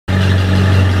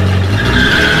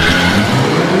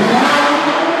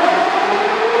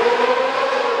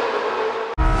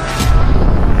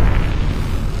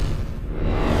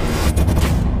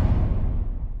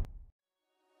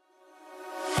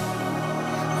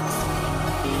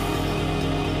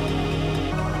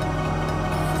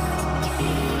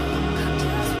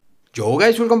Yo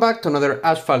guys, welcome back to another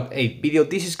Asphalt 8 video.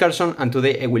 This is Carson and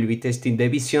today I will be testing the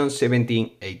Vision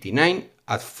 1789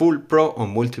 at full pro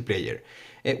on multiplayer.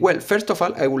 Well, first of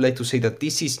all, I would like to say that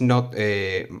this is not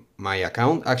my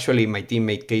account. Actually, my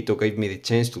teammate Kaito gave me the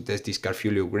chance to test this car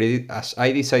fully upgraded, as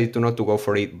I decided to not to go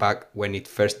for it back when it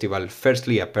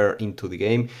firstly appeared into the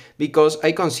game, because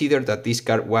I considered that this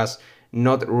car was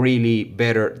not really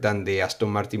better than the Aston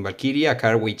Martin Valkyrie, a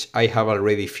car which I have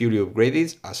already fully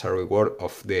upgraded as a reward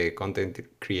of the content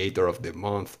creator of the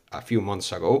month a few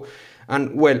months ago.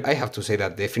 And well, I have to say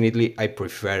that definitely I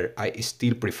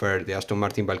still prefer the Aston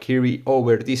Martin Valkyrie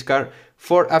over this car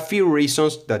for a few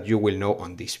reasons that you will know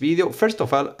on this video. First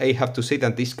of all, I have to say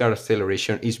that this car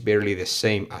acceleration is barely the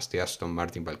same as the Aston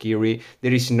Martin Valkyrie.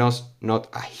 There is not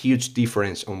a huge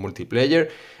difference on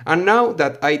multiplayer. And now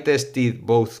that I tested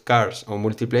both cars on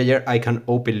multiplayer, I can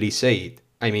openly say it.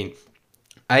 I mean,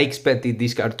 I expected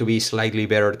this car to be slightly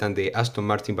better than the Aston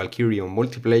Martin Valkyrie on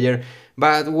multiplayer,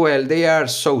 but well, they are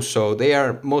so-so. They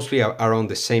are mostly around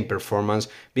the same performance,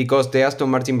 because the Aston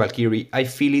Martin Valkyrie, I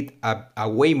feel it a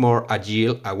way more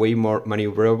agile, a way more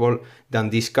maneuverable than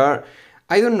this car.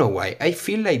 I don't know why. I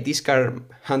feel like this car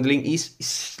handling is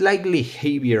slightly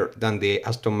heavier than the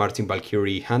Aston Martin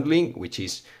Valkyrie handling, which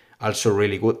is also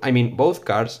really good. I mean, both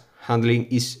cars handling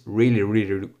is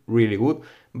really good,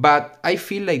 but I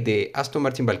feel like the Aston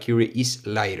Martin Valkyrie is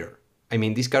lighter. I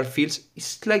mean, this car feels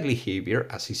slightly heavier,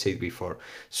 as I said before.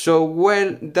 So,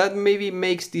 well, that maybe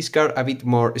makes this car a bit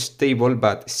more stable,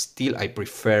 but still I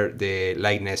prefer the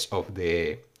lightness of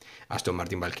the Aston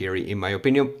Martin Valkyrie, in my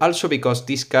opinion. Also because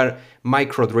this car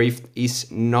micro drift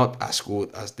is not as good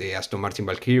as the Aston Martin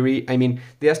Valkyrie. I mean,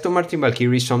 the Aston Martin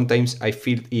Valkyrie, sometimes I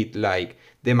feel it like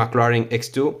the McLaren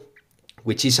X2,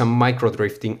 which is a micro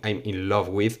drifting I'm in love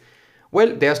with.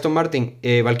 Well, the Aston Martin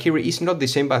Valkyrie is not the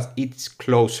same, but it's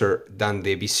closer than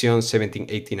the Vision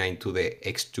 1789 to the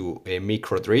X2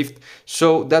 micro drift.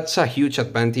 So that's a huge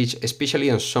advantage, especially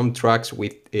on some tracks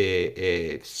with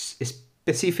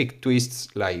specific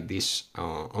twists like this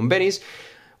on Venice.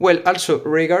 Well, also,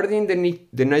 regarding the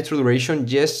nitro duration,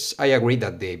 yes, I agree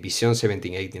that the Vision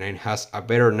 1789 has a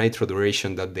better nitro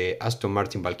duration than the Aston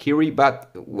Martin Valkyrie,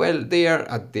 but, well, they are,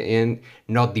 at the end,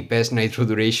 not the best nitro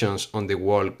durations on the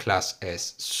world Class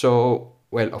S. So,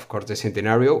 well, of course, the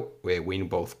Centenario will win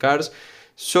both cars.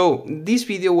 So, this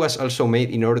video was also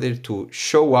made in order to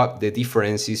show up the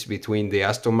differences between the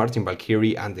Aston Martin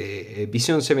Valkyrie and the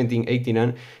Vision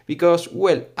 1789, because,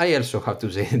 well, I also have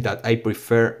to say that I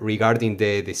prefer, regarding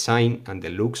the design and the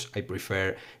looks, I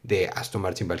prefer the Aston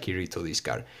Martin Valkyrie to this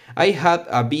car. I had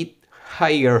a bit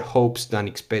higher hopes than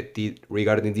expected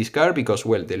regarding this car, because,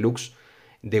 well,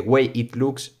 the way it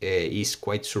looks is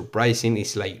quite surprising.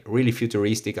 It's like really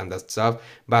futuristic and that stuff,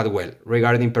 but, well,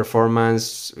 regarding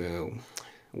performance,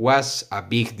 was a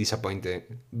big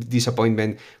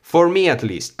disappointment for me, at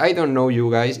least. I don't know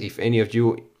you guys, if any of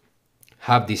you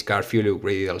have this car fully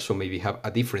upgraded, also maybe have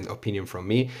a different opinion from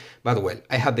me, but well,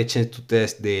 I had the chance to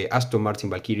test the Aston Martin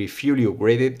Valkyrie fully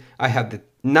upgraded.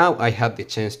 Now I had the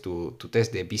chance to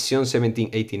test the Vision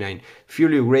 1789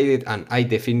 fully upgraded, and I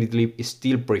definitely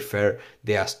still prefer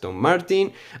the Aston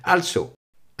Martin. Also,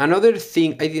 another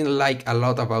thing I didn't like a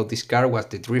lot about this car was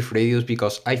the drift radius,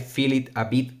 because I feel it a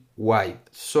bit wide.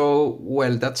 So,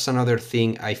 well, that's another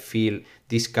thing I feel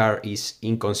this car is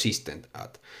inconsistent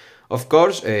at. Of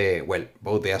course, well,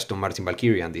 both the Aston Martin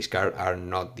Valkyrie and this car are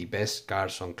not the best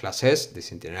cars on Class S. The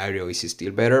Centenario is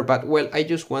still better, but, well, I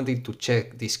just wanted to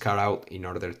check this car out in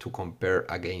order to compare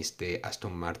against the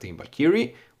Aston Martin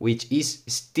Valkyrie, which is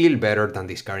still better than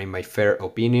this car in my fair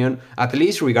opinion, at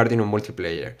least regarding on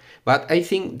multiplayer. But I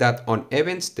think that on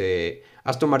events, the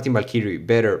Aston Martin Valkyrie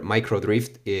better micro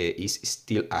drift is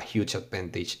still a huge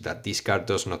advantage that this car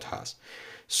does not have.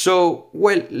 So,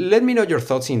 well, let me know your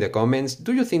thoughts in the comments.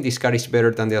 Do you think this car is better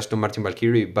than the Aston Martin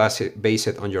Valkyrie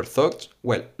based on your thoughts?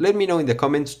 Well, let me know in the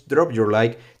comments, drop your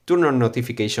like, turn on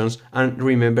notifications, and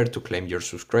remember to claim your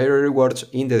subscriber rewards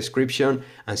in the description,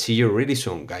 and see you really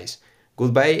soon, guys.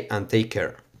 Goodbye and take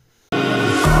care. You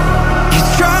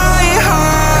try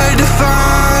hard to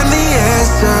find the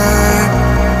answer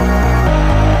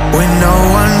when no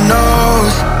one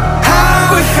knows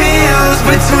how it feels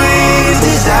between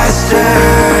disasters.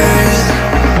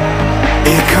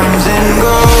 It comes and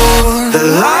goes, the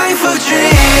light